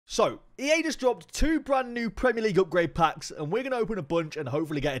So, EA just dropped 2 brand new Premier League upgrade packs, and we're going to open a bunch and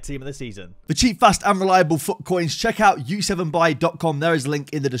hopefully get a team of the season. For cheap, fast, and reliable foot coins, check out u7buy.com. There is a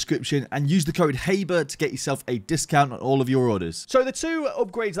link in the description, and use the code HABER to get yourself a discount on all of your orders. So, the 2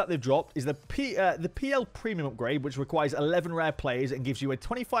 upgrades that they've dropped is the PL Premium upgrade, which requires 11 rare players and gives you a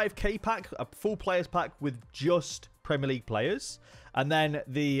 25k pack, a full players pack with just Premier League players. And then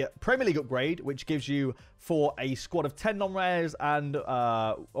the Premier League upgrade, which gives you for a squad of 10 non-rares and,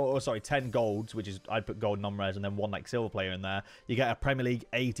 10 golds, which is, I'd put gold non-rares and then 1 like silver player in there. You get a Premier League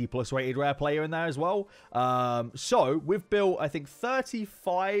 80 plus rated rare player in there as well. So we've built, I think,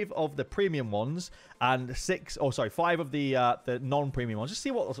 35 of the premium ones and 5 of the non-premium ones. Just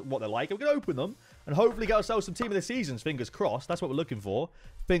see what they're like. We're going to open them and hopefully get ourselves some team of the seasons. Fingers crossed. That's what we're looking for.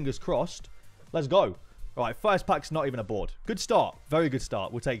 Fingers crossed. Let's go. All right, first pack's not even a board. Good start. Very good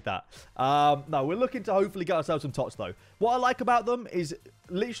start. We'll take that. No, we're looking to hopefully get ourselves some TOTS, though. What I like about them is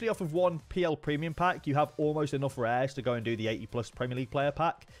literally off of 1 PL Premium pack, you have almost enough rares to go and do the 80-plus Premier League player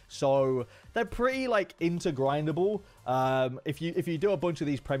pack. So they're pretty, like, intergrindable. If you do a bunch of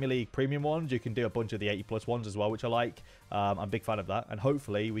these Premier League Premium ones, you can do a bunch of the 80-plus ones as well, which I like. I'm a big fan of that. And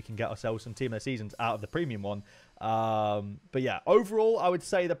hopefully we can get ourselves some Team of the Seasons out of the Premium one. But yeah, overall, I would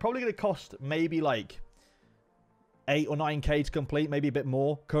say they're probably going to cost maybe, like, 8 or 9k to complete, maybe a bit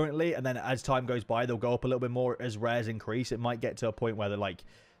more currently, and then as time goes by they'll go up a little bit more as rares increase. It might get to a point where they're like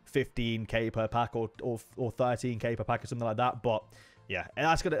 15k per pack or 13k per pack or something like that. But yeah, and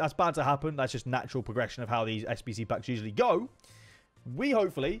that's bound to happen. That's just natural progression of how these SBC packs usually go. We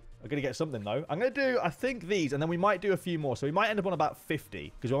hopefully are going to get something though. I'm going to do, I think, these, and then we might do a few more. So we might end up on about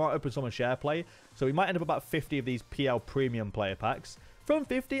 50 because we might open some on share play. So we might end up about 50 of these PL Premium player packs. From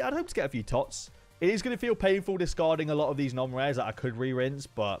 50, I'd hope to get a few TOTS. It is going to feel painful discarding a lot of these non-rares that I could re-rinse,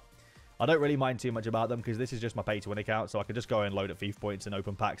 but I don't really mind too much about them because this is just my pay-to-win account, so I can just go and load up FIFA points and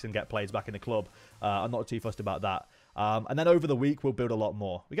open packs and get players back in the club. I'm not too fussed about that. And then over the week, we'll build a lot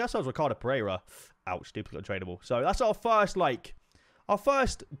more. We got ourselves Ricardo Pereira. Ouch, duplicate untradeable. So that's our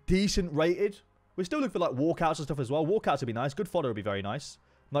first decent rated. We're still looking for like walkouts and stuff as well. Walkouts would be nice. Good fodder would be very nice.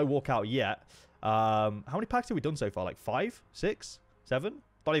 No walkout yet. How many packs have we done so far? Like 5, 6, 7?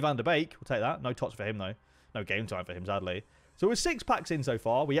 Donny van der Beek, we'll take that. No TOTS for him, though. No game time for him, sadly. So we're 6 packs in so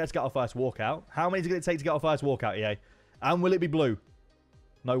far. We yet to get our first walkout. How many is it going to take to get our first walkout, EA? And will it be blue?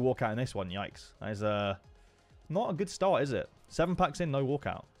 No walkout in this one. Yikes. That is not a good start, is it? 7 packs in, no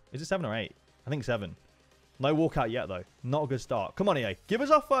walkout. Is it 7 or 8? I think 7. No walkout yet, though. Not a good start. Come on, EA. Give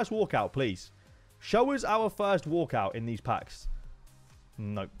us our first walkout, please. Show us our first walkout in these packs.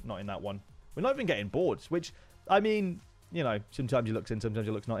 No, not in that one. We're not even getting boards, which, I mean, you know, sometimes you look in, sometimes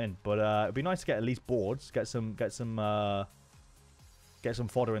you look not in. But it'd be nice to get at least boards, get some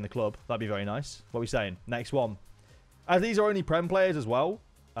fodder in the club. That'd be very nice. What are we saying? Next one. As these are only Prem players as well,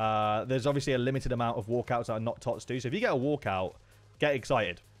 there's obviously a limited amount of walkouts that are not TOTS too. So if you get a walkout, get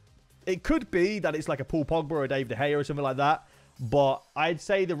excited. It could be that it's like a Paul Pogba or a Dave De Gea or something like that. But I'd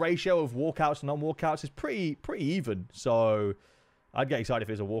say the ratio of walkouts and non-walkouts is pretty even. So I'd get excited if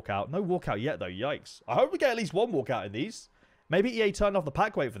it was a walkout. No walkout yet, though. Yikes. I hope we get at least 1 walkout in these. Maybe EA turned off the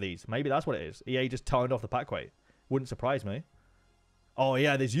pack weight for these. Maybe that's what it is. EA just turned off the pack weight. Wouldn't surprise me. Oh,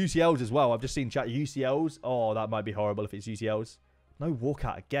 yeah, there's UCLs as well. I've just seen chat UCLs. Oh, that might be horrible if it's UCLs. No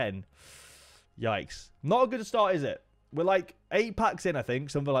walkout again. Yikes. Not a good start, is it? We're like 8 packs in, I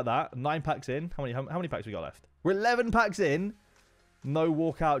think. Something like that. 9 packs in. How many packs we got left? We're 11 packs in. No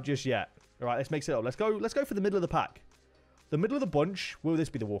walkout just yet. All right, let's mix it up. Let's go for the middle of the pack. The middle of the bunch, will this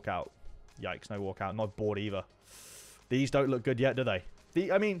be the walkout? Yikes, no walkout. Not bored either. These don't look good yet, do they?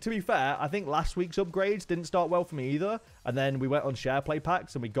 I mean, to be fair, I think last week's upgrades didn't start well for me either. And then we went on share play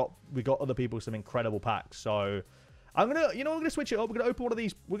packs and we got other people some incredible packs. So I'm gonna switch it up. We're gonna open one of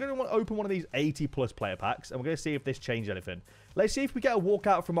these. We're gonna want to open one of these 80+ player packs, and we're gonna see if this changed anything. Let's see if we get a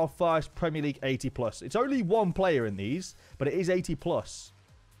walkout from our first Premier League 80+. It's only 1 player in these, but it is 80+.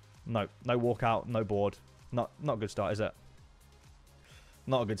 No walkout, no board. Not a good start, is it?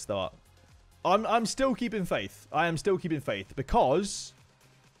 Not a good start. I'm still keeping faith. I am still keeping faith because,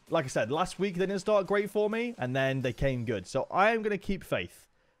 like I said, last week they didn't start great for me, and then they came good. So I am going to keep faith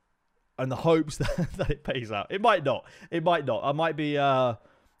in the hopes that it pays out. It might not. It might not. I might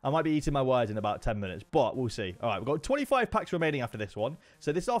be eating my words in about 10 minutes, but we'll see. All right, we've got 25 packs remaining after this one.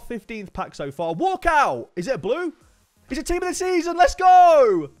 So this is our 15th pack so far. Walkout! Is it blue? Is it team of the season? Let's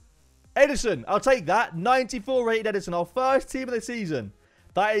go! Edison, I'll take that. 94 rated Edison, our first team of the season.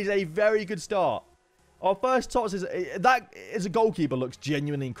 That is a very good start. Our first TOTS is a goalkeeper, looks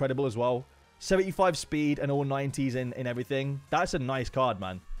genuinely incredible as well. 75 speed and all 90s in everything. That's a nice card,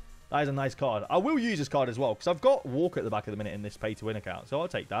 man. That is a nice card. I will use this card as well because I've got Walker at the back of the minute in this pay-to-win account. So I'll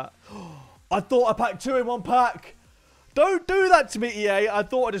take that. I thought I packed 2 in 1 pack. Don't do that to me, EA. I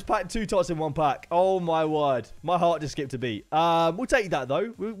thought I just packed 2 TOTS in 1 pack. Oh, my word. My heart just skipped a beat. We'll take that,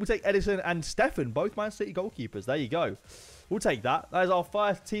 though. We'll take Edison and Stefan, both Man City goalkeepers. There you go. We'll take that. That is our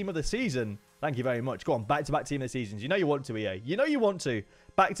first team of the season. Thank you very much. Go on, back-to-back team of the seasons. You know you want to, EA. You know you want to.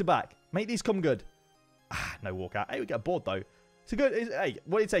 Back-to-back. Make these come good. No walkout. Hey, we get a board, though. It's a good... Hey,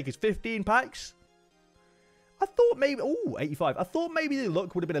 what do you take? Is 15 packs? I thought maybe... Oh, 85. I thought maybe the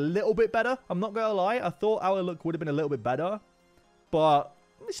look would have been a little bit better. I'm not going to lie. I thought our look would have been a little bit better. But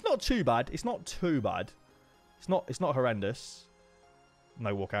it's not too bad. It's not too bad. It's not horrendous.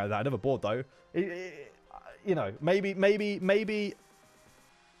 No walkout of that. Another board, though. You know, maybe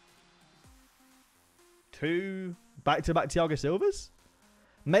 2 back-to-back Thiago Silvas?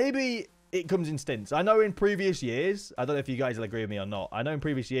 Maybe it comes in stints. I know in previous years, I don't know if you guys will agree with me or not. I know in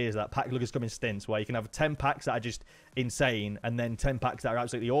previous years that pack lookers come in stints where you can have 10 packs that are just insane and then 10 packs that are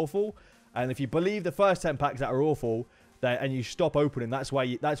absolutely awful. And if you believe the first 10 packs that are awful and you stop opening, that's why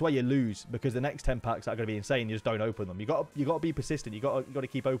you lose, because the next 10 packs that are going to be insane, you just don't open them. You got to be persistent. You got to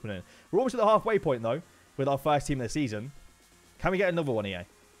keep opening. We're almost at the halfway point though with our first team of the season. Can we get another one, EA?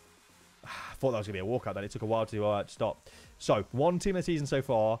 I thought that was going to be a walkout then. It took a while to stop. So, 1 team of the season so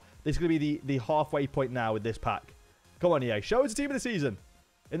far. This is going to be the halfway point now with this pack. Come on, EA. Show us the team of the season.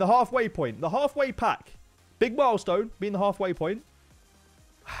 In the halfway point. The halfway pack. Big milestone being the halfway point.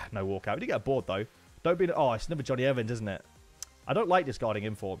 No walkout. We did get a board, though. Don't be... Oh, it's another Johnny Evans, isn't it? I don't like discarding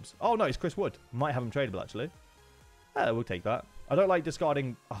informs. Oh, no, it's Chris Wood. Might have him tradable, actually. We'll take that. I don't like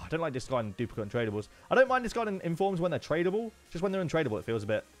discarding... Oh, I don't like discarding duplicate and tradables. I don't mind discarding informs when they're tradable. Just when they're untradeable, it feels a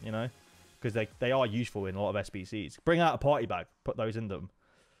bit, you know... Because they are useful in a lot of SBCs. Bring out a party bag. Put those in them.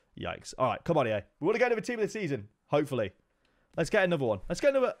 Yikes. All right, come on, EA. We want to get another team of the season. Hopefully. Let's get another one. Let's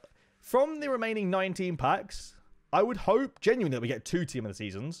get another... From the remaining 19 packs, I would hope genuinely that we get 2 team of the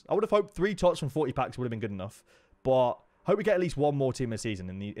seasons. I would have hoped 3 TOTS from 40 packs would have been good enough. But hope we get at least 1 more team of the season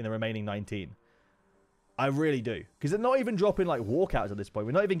in the remaining 19. I really do. Because they're not even dropping like walkouts at this point.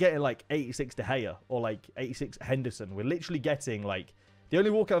 We're not even getting like 86 De Gea or like 86 Henderson. We're literally getting like... The only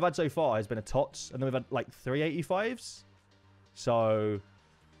walkout I've had so far has been a TOTS, and then we've had like 385s. So,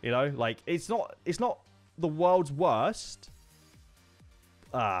 you know, like it's not the world's worst.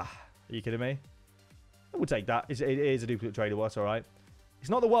 Are you kidding me? We'll take that. It is a duplicate tradable. That's all right. It's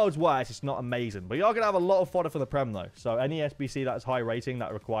not the world's worst. It's not amazing, but you are gonna have a lot of fodder for the Prem though. So any SBC that's high rating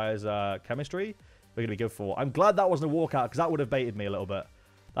that requires chemistry, we're gonna be good for. I'm glad that wasn't a walkout because that would have baited me a little bit.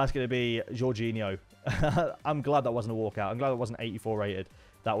 That's going to be Jorginho. I'm glad that wasn't a walkout. I'm glad that wasn't 84 rated.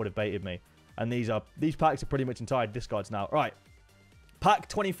 That would have baited me. And these packs are pretty much entire discards now. All right. Pack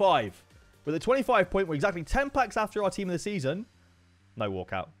 25. With a 25 point, we're exactly 10 packs after our team of the season. No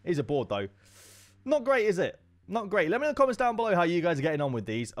walkout. Here's a board, though. Not great, is it? Not great. Let me know in the comments down below how you guys are getting on with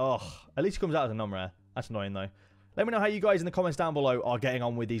these. Oh, at least it comes out as a non-rare. That's annoying, though. Let me know how you guys in the comments down below are getting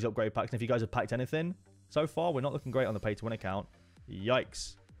on with these upgrade packs. And if you guys have packed anything. So far, we're not looking great on the pay-to-win account.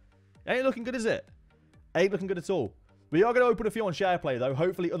 Yikes. Ain't looking good, is it? Ain't looking good at all. We are going to open a few on SharePlay, though.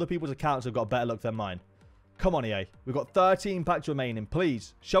 Hopefully, other people's accounts have got better luck than mine. Come on, EA. We've got 13 packs remaining.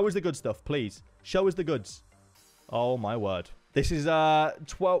 Please, show us the good stuff, please. Show us the goods. Oh, my word. This is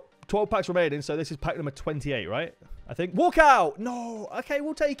 12 packs remaining, so this is pack number 28, right? I think. Walkout! No! Okay,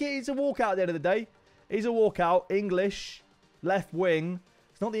 we'll take it. It's a walkout at the end of the day. It's a walkout. English. Left wing.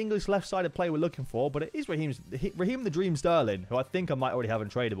 It's not the English left-sided player we're looking for, but it is Raheem the Dream Sterling, who I think I might already have in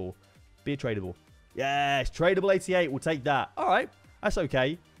tradable. Be a tradable. Yes, tradable 88. We'll take that. All right. That's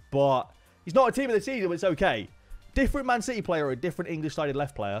okay. But he's not a team of the season, but it's okay. Different Man City player or a different English-sided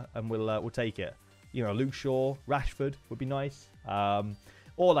left player, and we'll take it. You know, Luke Shaw, Rashford would be nice.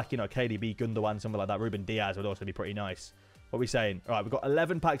 Or like, you know, KDB, Gundogan, something like that. Ruben Diaz would also be pretty nice. What are we saying? All right, we've got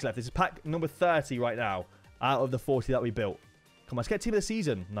 11 packs left. This is pack number 30 right now out of the 40 that we built. Come on, let's get team of the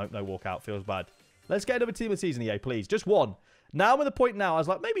season. No walkout. Feels bad. Let's get another team of the season, EA, please. Just one. Now I'm at the point now, I was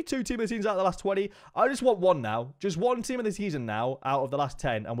like, maybe 2 team of the seasons out of the last 20. I just want 1 now. Just 1 team of the season now out of the last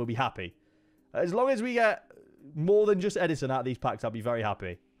 10, and we'll be happy. As long as we get more than just Edison out of these packs, I'll be very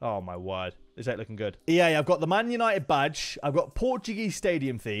happy. Oh, my word. This ain't looking good. EA, I've got the Man United badge. I've got Portuguese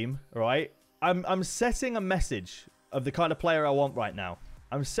stadium theme, right? I'm setting a message of the kind of player I want right now.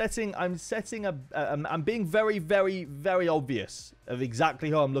 I'm being very, very, very obvious of exactly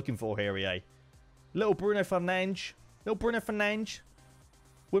who I'm looking for here, EA. Little Bruno Fernandes.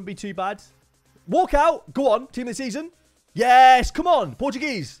 Wouldn't be too bad. Walk out. Go on. Team of the season. Yes. Come on.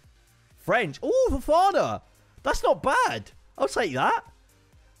 Portuguese. French. Oh, Fofana. That's not bad. I'll take that.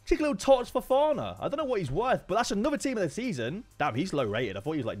 Cheeky little TOTS for Fafana. I don't know what he's worth, but that's another team of the season. Damn, he's low rated. I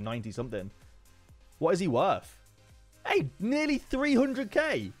thought he was like 90 something. What is he worth? Hey, nearly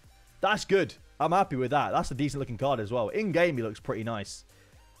 300k. That's good. I'm happy with that. That's a decent looking card as well. In game, he looks pretty nice.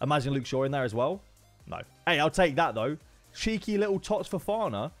 Imagine Luke Shaw in there as well. No. Hey, I'll take that though. Cheeky little TOTS for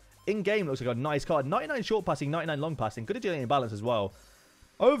Fafana. In game, looks like a nice card. 99 short passing, 99 long passing. Good agility and balance as well.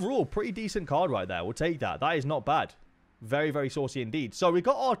 Overall, pretty decent card right there. We'll take that. That is not bad. Very, very saucy indeed. So we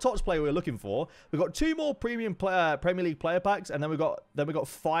got our TOTS player we were looking for. We got 2 more premium Premier League player packs, and then we got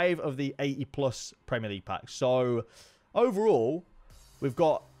 5 of the 80+ Premier League packs. So overall, we've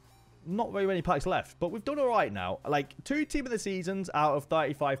got not very many packs left, but we've done all right now. Like 2 team of the seasons out of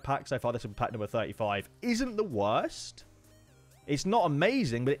 35 packs so far. This is pack number 35. Isn't the worst. It's not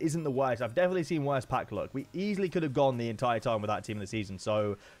amazing, but it isn't the worst. I've definitely seen worse pack luck. We easily could have gone the entire time with that team of the season.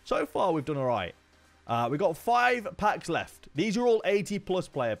 So far we've done all right. We've got 5 packs left. These are all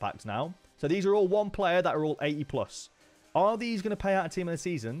 80+ player packs now. So these are all one player that are all 80+. Are these going to pay out a team of the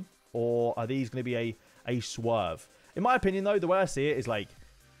season? Or are these going to be a swerve? In my opinion, though, the way I see it is like,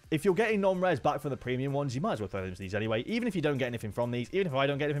 if you're getting non-res back from the premium ones, you might as well throw them into these anyway. Even if you don't get anything from these, even if I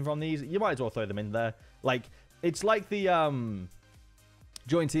don't get anything from these, you might as well throw them in there. Like, it's like the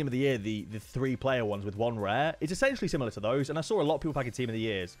joint team of the year, the 3-player ones with 1 rare. It's essentially similar to those, and I saw a lot of people packing team of the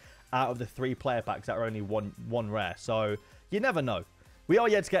years out of the 3-player packs that are only one rare. So you never know. We are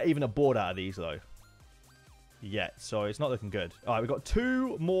yet to get even a board out of these though. Yet, so it's not looking good. All right, we've got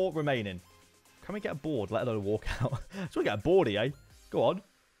 2 more remaining. Can we get a board? Let alone a walkout. So we get a boardy, eh? Go on.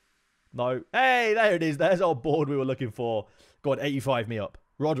 No. Hey, there it is. There's our board we were looking for. Go on, 85 me up.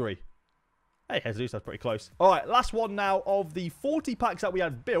 Rodri. Hey, Jesus, that's pretty close. All right, last one now of the 40 packs that we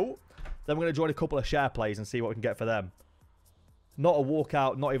had built. Then we're going to join a couple of share plays and see what we can get for them. Not a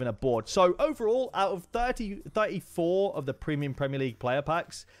walkout, not even a board. So overall, out of 34 of the premium Premier League player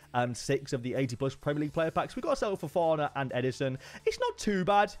packs and 6 of the 80+ Premier League player packs, we got ourselves Fafana and Edison. It's not too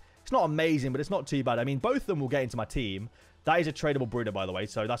bad. It's not amazing, but it's not too bad. I mean, both of them will get into my team. That is a tradable Bruno, by the way.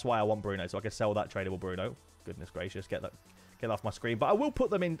 So that's why I want Bruno, so I can sell that tradable Bruno. Goodness gracious, get that off my screen. But I will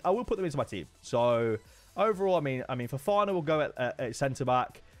put them in. I will put them into my team. So overall, I mean, Fafana will go at centre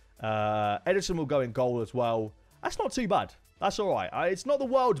back. Edison will go in goal as well. That's not too bad. That's all right. It's not the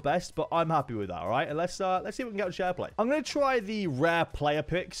world's best, but I'm happy with that. All right, and let's see if we can get a share play. I'm going to try the rare player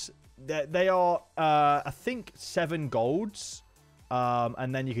picks. They are, I think, 7 golds.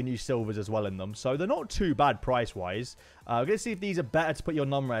 And then you can use silvers as well in them. So they're not too bad price-wise. We're going to see if these are better to put your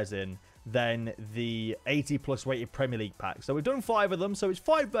non-res in than the 80+ rated Premier League pack. So we've done 5 of them. So it's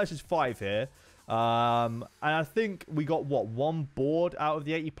 5 versus 5 here. And I think we got, what, 1 board out of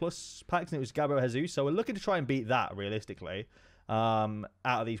the 80+ packs. And it was Gabriel Jesus. So we're looking to try and beat that, realistically, out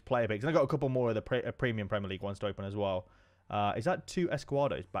of these player picks. And I've got a couple more of the premium Premier League ones to open as well. Is that 2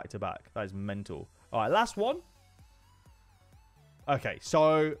 Escuados back-to-back? That is mental. All right, last one. Okay,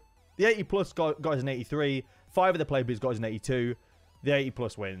 so the 80+ got us an 83. 5 of the player picks got us an 82. The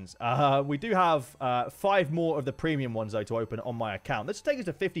 80+ wins. We do have 5 more of the premium ones, though, to open on my account. Let's take us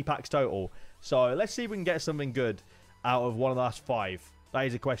to 50 packs total. So let's see if we can get something good out of one of the last 5. That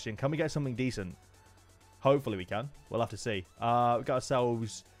is a question. Can we get something decent? Hopefully we can. We'll have to see. We got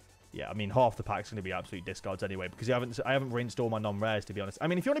ourselves... Yeah, I mean, half the pack's going to be absolute discards anyway, because I haven't rinsed all my non-rares, to be honest. I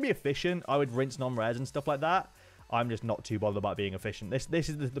mean, if you want to be efficient, I would rinse non-rares and stuff like that. I'm just not too bothered about being efficient. This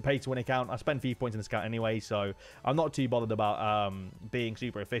is the pay-to-win account. I spend FIFA points in this account anyway, so I'm not too bothered about being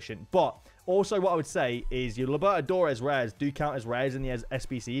super efficient. But also what I would say is your Libertadores rares do count as rares in the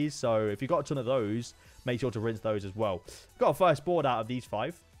SBCs, so if you've got a ton of those, make sure to rinse those as well. Got a first board out of these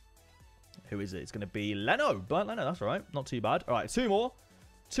 5. Who is it? It's going to be Leno. But Leno, that's all right. Not too bad. All right, 2 more.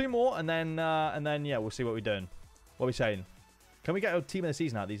 2 more, and then yeah, we'll see what we're doing. What are we saying? Can we get a team of the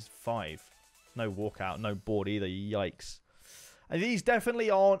season out of these 5? No walkout, no board either. Yikes. And these definitely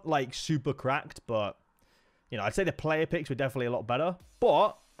aren't, like, super cracked, but, you know, I'd say the player picks were definitely a lot better.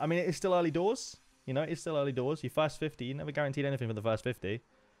 But, I mean, it is still early doors. You know, it's still early doors. Your first 50, you never guaranteed anything for the first 50.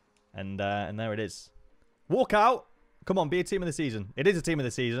 And there it is. Walkout. Come on, be a team of the season. It is a team of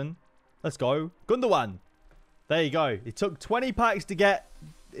the season. Let's go. Gundogan. There you go. It took 20 packs to get...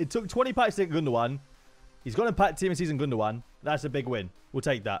 It took 20 packs to get Gundogan. He's got a pack team of season Gundogan. That's a big win. We'll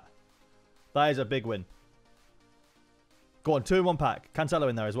take that. That is a big win. Go on, 2 in 1 pack. Cancelo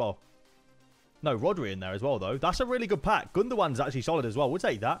in there as well. No, Rodri in there as well, though. That's a really good pack. Gundogan's actually solid as well. We'll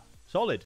take that. Solid.